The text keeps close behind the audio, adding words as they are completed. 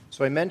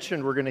So I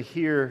mentioned we're going to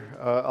hear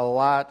a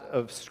lot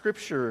of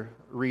scripture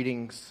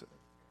readings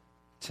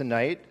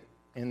tonight,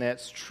 and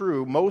that's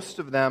true. Most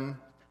of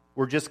them,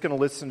 we're just going to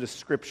listen to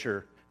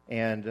scripture,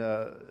 and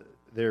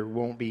there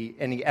won't be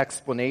any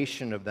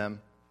explanation of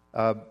them.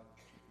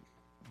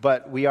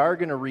 But we are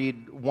going to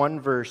read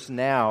one verse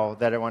now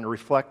that I want to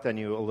reflect on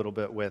you a little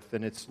bit with,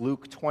 and it's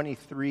Luke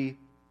 23,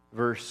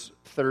 verse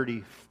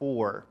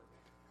 34.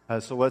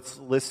 So let's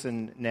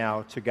listen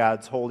now to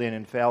God's holy and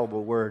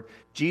infallible word.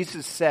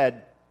 Jesus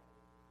said,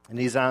 and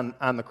he's on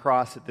the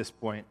cross at this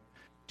point,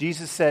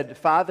 Jesus said,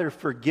 "Father,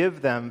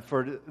 forgive them,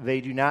 for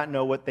they do not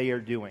know what they are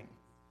doing."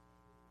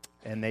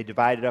 And they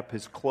divided up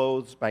his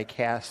clothes by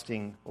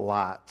casting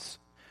lots.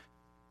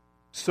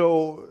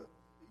 So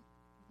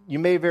you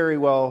may very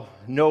well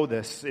know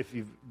this if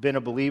you've been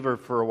a believer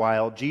for a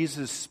while.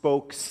 Jesus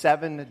spoke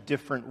 7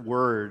 different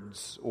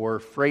words or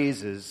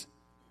phrases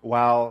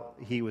while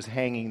he was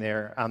hanging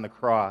there on the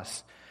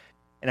cross.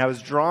 And I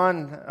was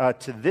drawn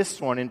to this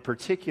one in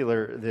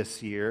particular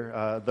this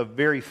year, the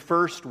very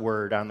first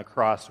word on the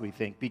cross, we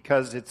think,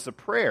 because it's a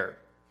prayer.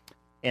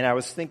 And I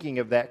was thinking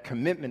of that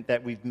commitment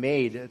that we've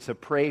made to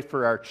pray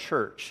for our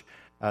church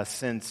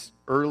since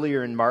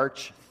earlier in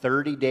March,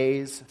 30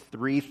 days,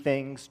 3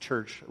 things: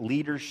 church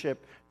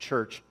leadership,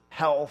 church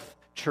health,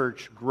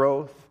 church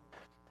growth.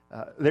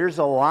 There's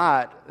a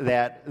lot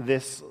that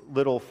this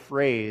little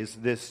phrase,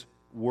 this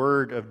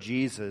word of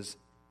Jesus,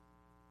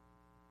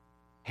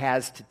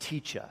 has to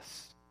teach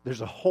us. There's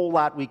a whole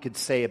lot we could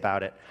say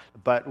about it,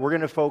 but we're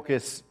going to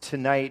focus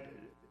tonight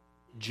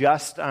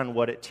just on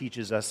what it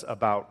teaches us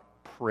about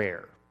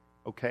prayer.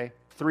 Okay?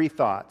 3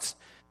 thoughts.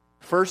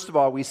 First of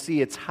all, we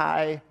see its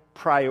high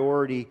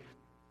priority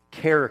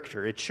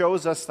character. It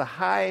shows us the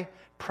high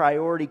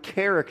priority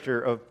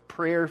character of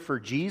prayer for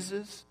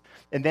Jesus,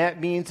 and that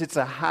means it's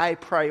a high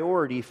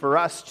priority for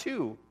us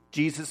too,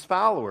 Jesus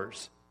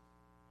followers.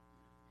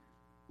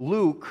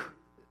 Luke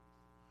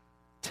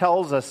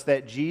tells us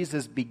that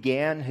Jesus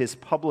began his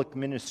public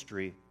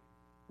ministry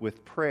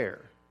with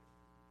prayer.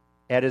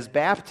 At his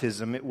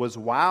baptism, it was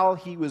while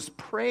he was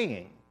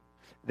praying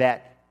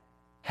that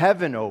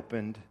heaven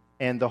opened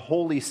and the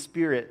Holy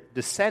Spirit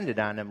descended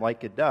on him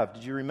like a dove.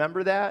 Did you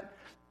remember that?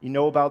 You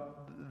know about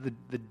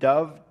the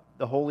dove,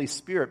 the Holy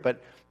Spirit,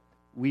 but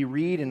we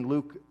read in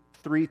Luke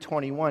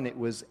 3:21, it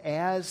was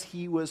as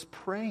he was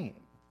praying.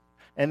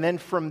 And then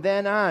from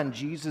then on,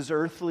 Jesus'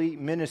 earthly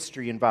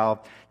ministry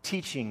involved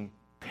teaching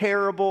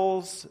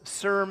parables,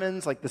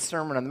 sermons like the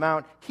Sermon on the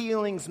Mount,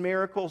 healings,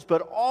 miracles,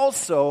 but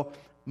also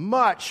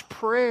much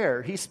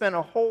prayer. He spent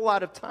a whole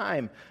lot of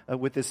time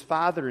with his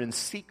Father in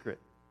secret.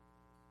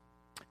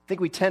 I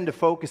think we tend to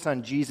focus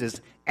on Jesus'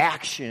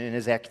 action and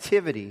his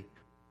activity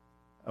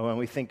when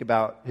we think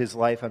about his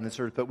life on this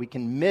earth, but we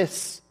can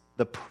miss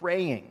the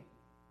praying.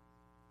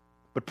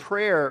 But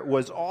prayer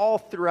was all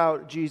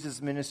throughout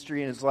Jesus'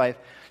 ministry and his life.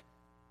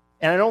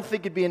 And I don't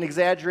think it'd be an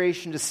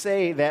exaggeration to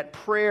say that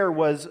prayer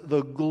was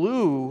the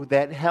glue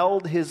that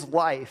held his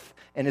life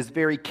and his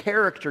very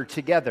character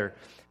together.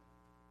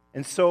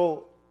 And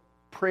so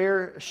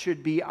prayer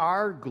should be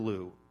our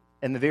glue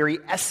and the very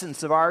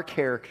essence of our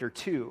character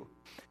too.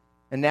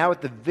 And now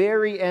at the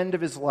very end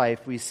of his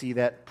life, we see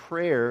that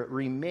prayer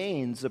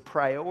remains a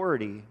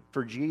priority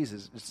for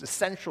Jesus. It's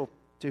essential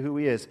to who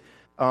he is.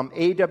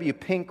 A.W.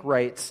 Pink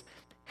writes,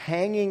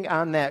 "Hanging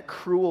on that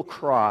cruel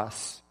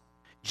cross,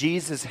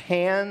 Jesus'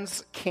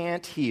 hands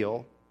can't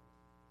heal,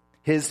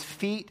 his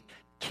feet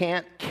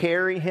can't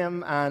carry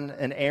him on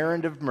an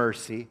errand of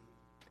mercy,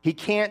 he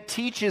can't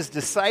teach his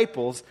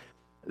disciples,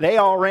 they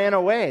all ran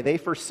away, they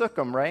forsook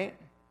him, right?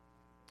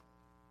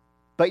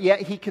 But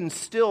yet he can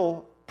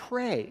still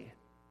pray,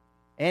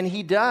 and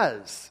he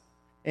does."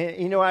 And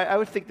you know, I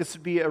would think this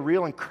would be a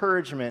real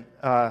encouragement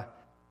to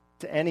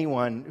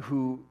anyone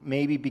who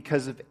maybe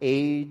because of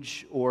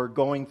age or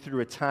going through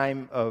a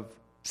time of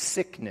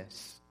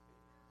sickness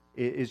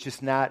is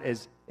just not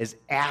as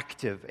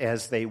active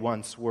as they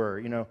once were.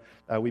 You know,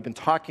 we've been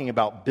talking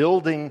about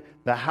building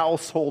the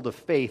household of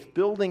faith,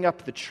 building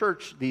up the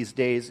church these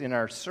days in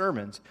our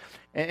sermons.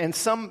 And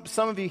some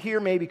of you here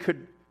maybe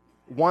could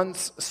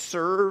once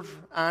serve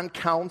on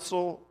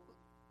council,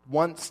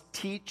 once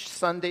teach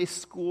Sunday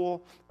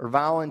school or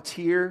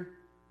volunteer,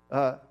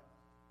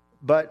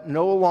 but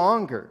no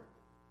longer.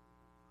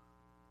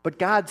 But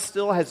God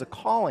still has a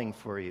calling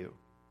for you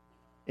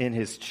in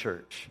his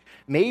church.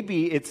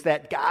 Maybe it's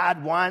that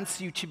God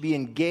wants you to be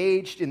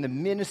engaged in the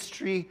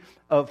ministry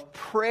of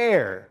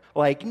prayer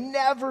like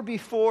never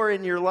before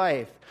in your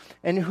life.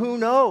 And who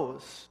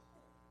knows,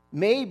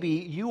 maybe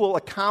you will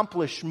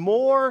accomplish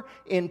more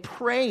in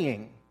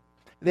praying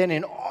than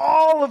in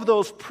all of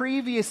those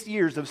previous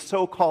years of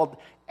so-called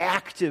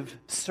active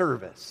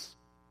service.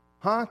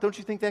 Huh? Don't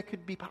you think that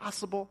could be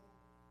possible?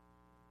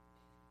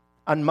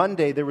 On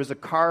Monday, there was a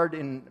card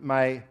in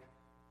my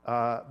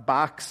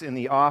box in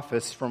the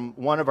office from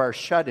one of our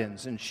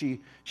shut-ins, and she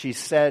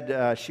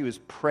said she was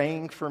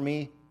praying for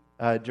me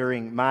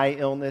during my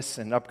illness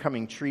and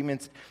upcoming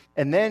treatments,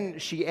 and then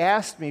she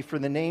asked me for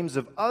the names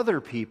of other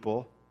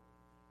people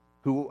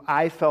who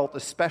I felt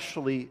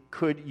especially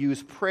could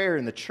use prayer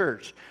in the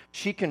church.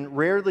 She can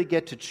rarely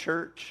get to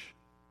church,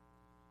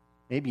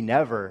 maybe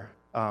never,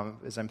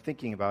 as I'm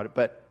thinking about it,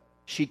 but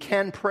she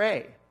can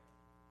pray,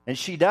 and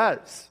she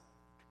does.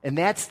 And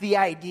that's the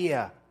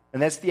idea,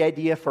 and that's the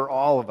idea for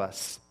all of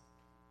us.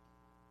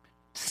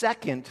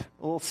 Second,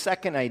 a little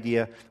second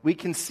idea, we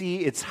can see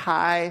its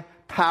high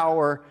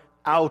power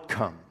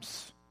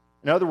outcomes.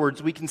 In other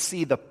words, we can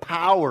see the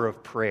power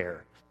of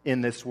prayer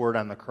in this word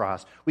on the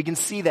cross. We can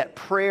see that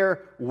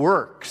prayer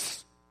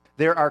works.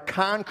 There are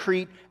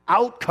concrete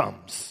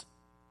outcomes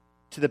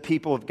to the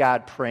people of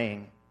God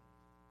praying.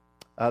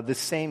 The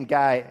same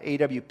guy,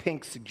 A.W.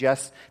 Pink,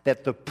 suggests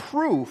that the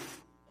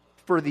proof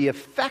for the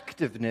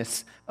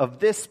effectiveness of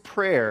this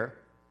prayer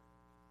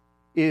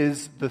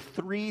is the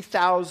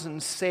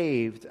 3,000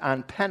 saved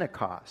on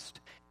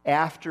Pentecost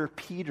after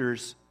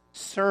Peter's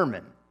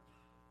sermon.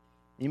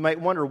 You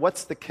might wonder,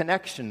 what's the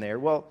connection there?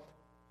 Well,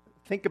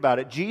 think about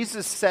it.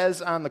 Jesus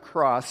says on the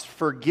cross,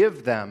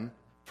 "Forgive them,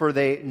 for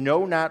they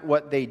know not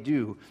what they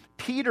do."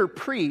 Peter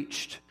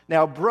preached,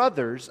 "Now,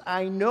 brothers,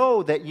 I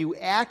know that you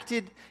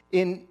acted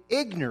in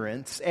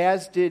ignorance,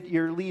 as did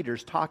your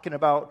leaders," talking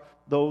about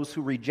those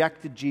who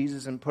rejected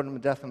Jesus and put him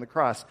to death on the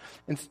cross.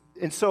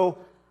 And so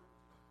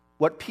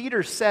what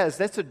Peter says,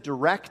 that's a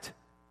direct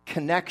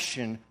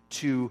connection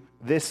to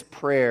this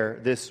prayer,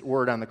 this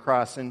word on the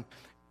cross. And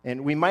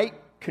we might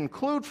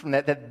conclude from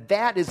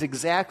that is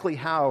exactly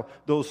how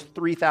those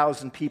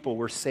 3,000 people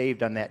were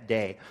saved on that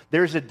day.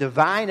 There's a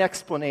divine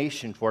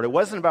explanation for it. It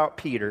wasn't about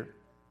Peter.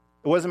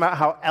 It wasn't about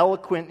how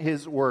eloquent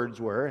his words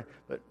were.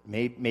 But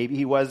maybe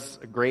he was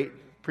a great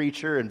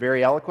preacher and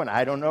very eloquent.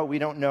 I don't know. We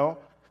don't know.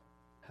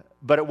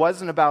 But it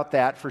wasn't about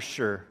that for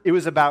sure. It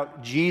was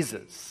about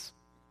Jesus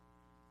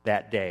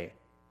that day.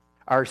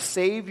 Our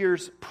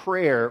Savior's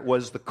prayer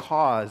was the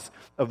cause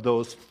of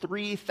those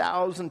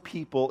 3,000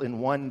 people in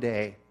one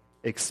day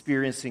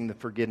experiencing the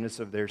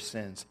forgiveness of their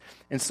sins.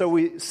 And so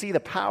we see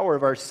the power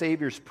of our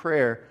Savior's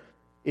prayer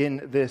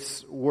in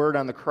this word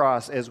on the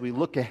cross as we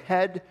look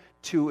ahead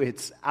to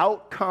its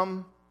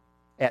outcome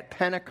at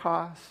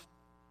Pentecost.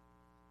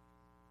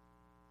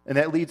 And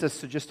that leads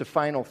us to just a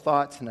final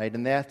thought tonight,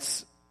 and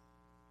that's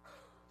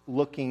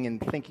looking and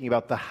thinking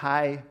about the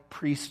high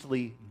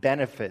priestly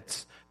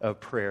benefits of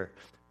prayer.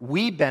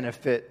 We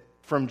benefit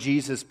from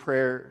Jesus'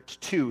 prayer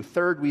too.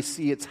 Third, we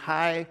see its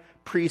high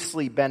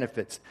priestly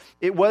benefits.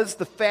 It was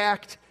the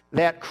fact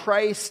that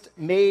Christ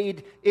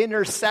made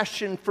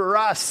intercession for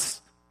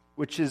us,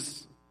 which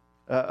is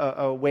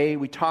a way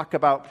we talk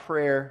about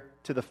prayer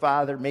to the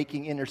Father,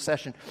 making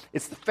intercession.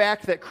 It's the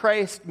fact that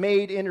Christ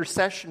made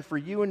intercession for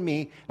you and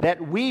me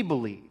that we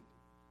believe,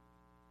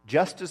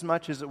 just as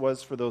much as it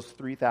was for those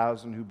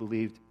 3,000 who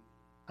believed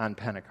on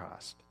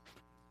Pentecost.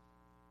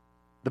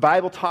 The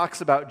Bible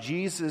talks about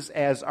Jesus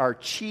as our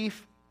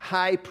chief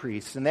high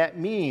priest, and that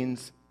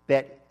means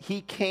that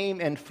he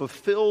came and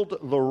fulfilled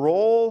the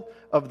role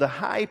of the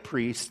high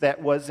priest that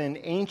was in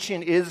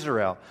ancient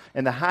Israel.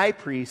 And the high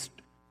priest,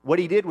 what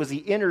he did was he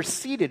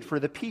interceded for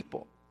the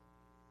people.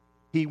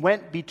 He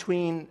went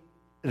between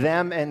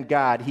them and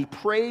God. He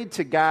prayed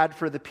to God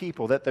for the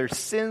people, that their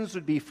sins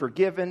would be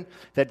forgiven,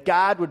 that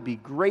God would be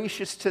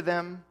gracious to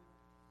them.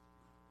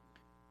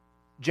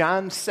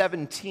 John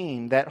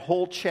 17, that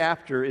whole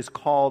chapter is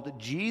called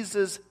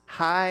Jesus'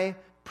 high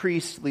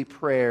priestly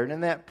prayer. And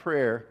in that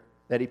prayer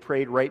that he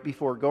prayed right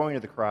before going to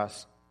the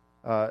cross,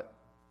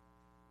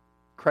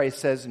 Christ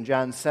says in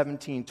John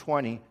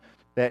 17:20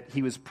 that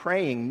he was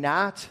praying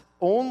not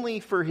only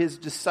for his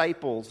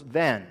disciples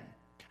then,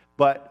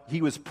 but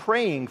he was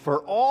praying for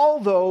all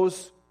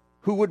those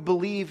who would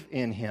believe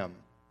in him.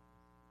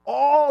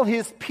 All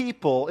his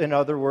people, in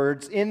other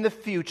words, in the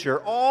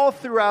future, all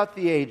throughout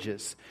the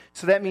ages.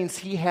 So that means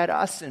he had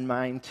us in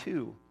mind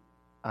too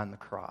on the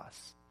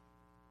cross.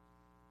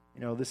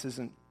 You know, this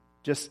isn't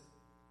just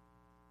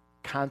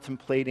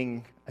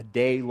contemplating a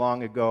day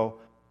long ago.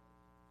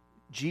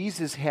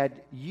 Jesus had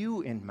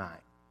you in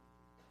mind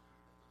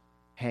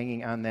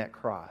hanging on that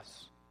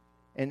cross.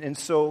 And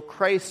so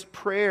Christ's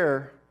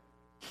prayer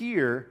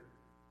here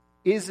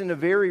is in a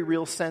very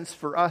real sense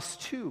for us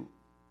too.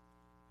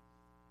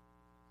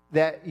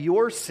 That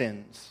your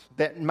sins,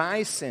 that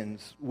my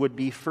sins would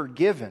be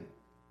forgiven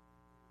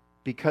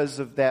because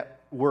of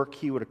that work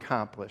he would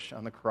accomplish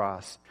on the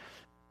cross.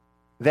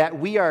 That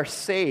we are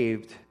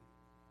saved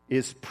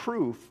is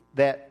proof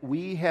that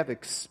we have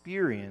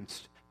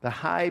experienced the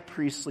high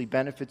priestly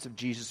benefits of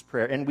Jesus'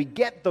 prayer. And we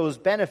get those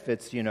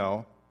benefits, you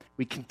know.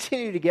 We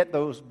continue to get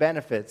those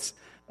benefits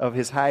of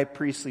his high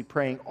priestly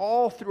praying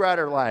all throughout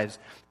our lives.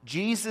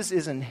 Jesus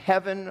is in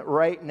heaven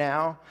right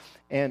now,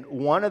 and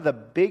one of the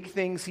big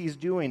things he's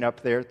doing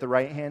up there at the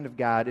right hand of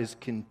God is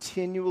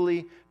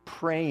continually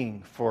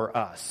praying for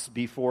us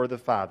before the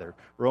Father.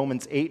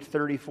 Romans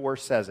 8:34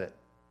 says it.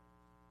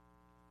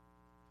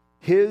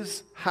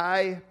 His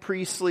high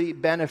priestly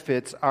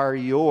benefits are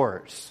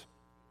yours,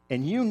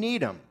 and you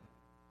need them,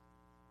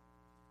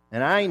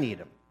 and I need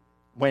them.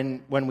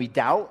 When we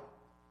doubt,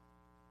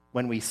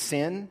 when we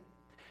sin,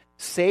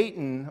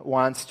 Satan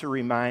wants to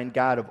remind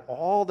God of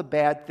all the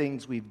bad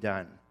things we've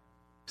done.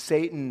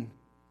 Satan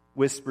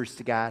whispers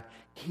to God,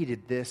 he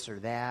did this or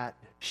that.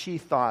 She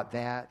thought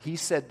that. He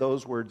said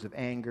those words of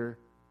anger.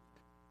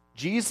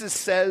 Jesus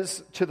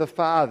says to the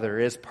Father,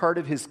 as part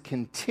of his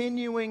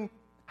continuing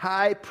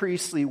high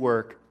priestly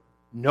work,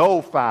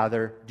 no,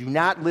 Father, do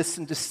not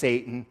listen to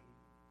Satan.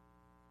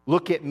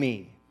 Look at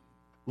me.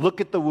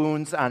 Look at the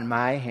wounds on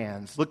my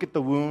hands. Look at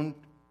the wound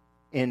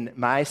in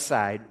my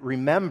side.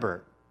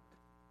 Remember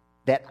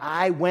that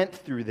I went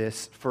through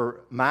this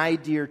for my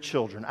dear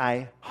children.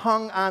 I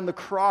hung on the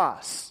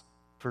cross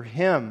for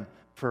him,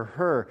 for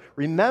her.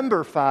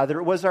 Remember, Father,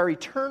 it was our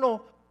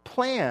eternal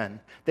plan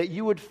that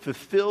you would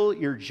fulfill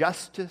your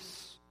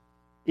justice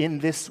in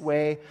this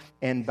way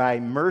and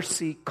by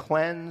mercy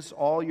cleanse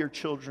all your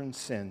children's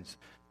sins.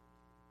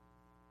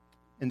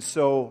 And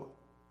so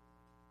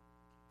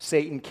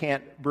Satan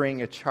can't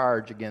bring a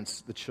charge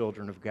against the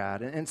children of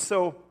God. And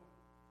so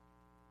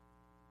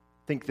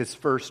I think this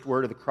first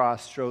word of the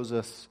cross shows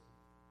us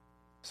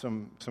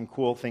some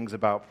cool things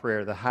about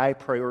prayer. The high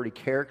priority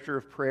character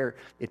of prayer,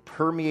 it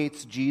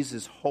permeates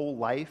Jesus' whole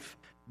life,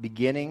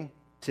 beginning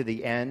to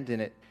the end,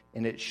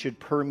 and it should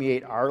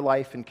permeate our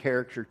life and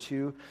character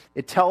too.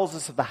 It tells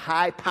us of the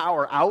high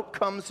power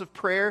outcomes of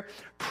prayer.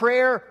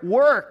 Prayer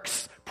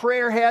works.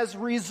 Prayer has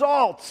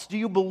results. Do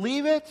you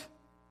believe it?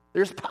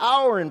 There's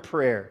power in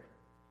prayer.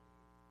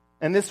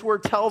 And this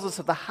word tells us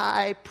of the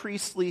high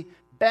priestly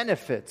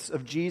benefits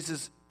of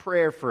Jesus'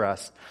 prayer for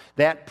us.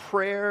 That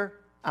prayer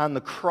on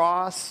the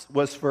cross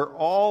was for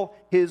all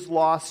his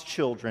lost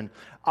children.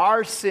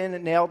 Our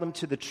sin nailed him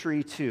to the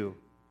tree too.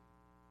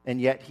 And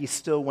yet he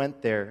still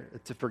went there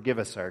to forgive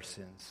us our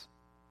sins.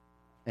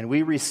 And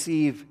we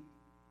receive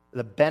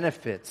the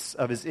benefits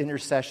of his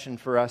intercession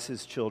for us,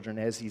 his children,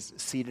 as he's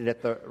seated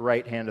at the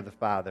right hand of the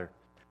Father,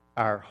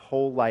 our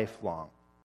whole life long.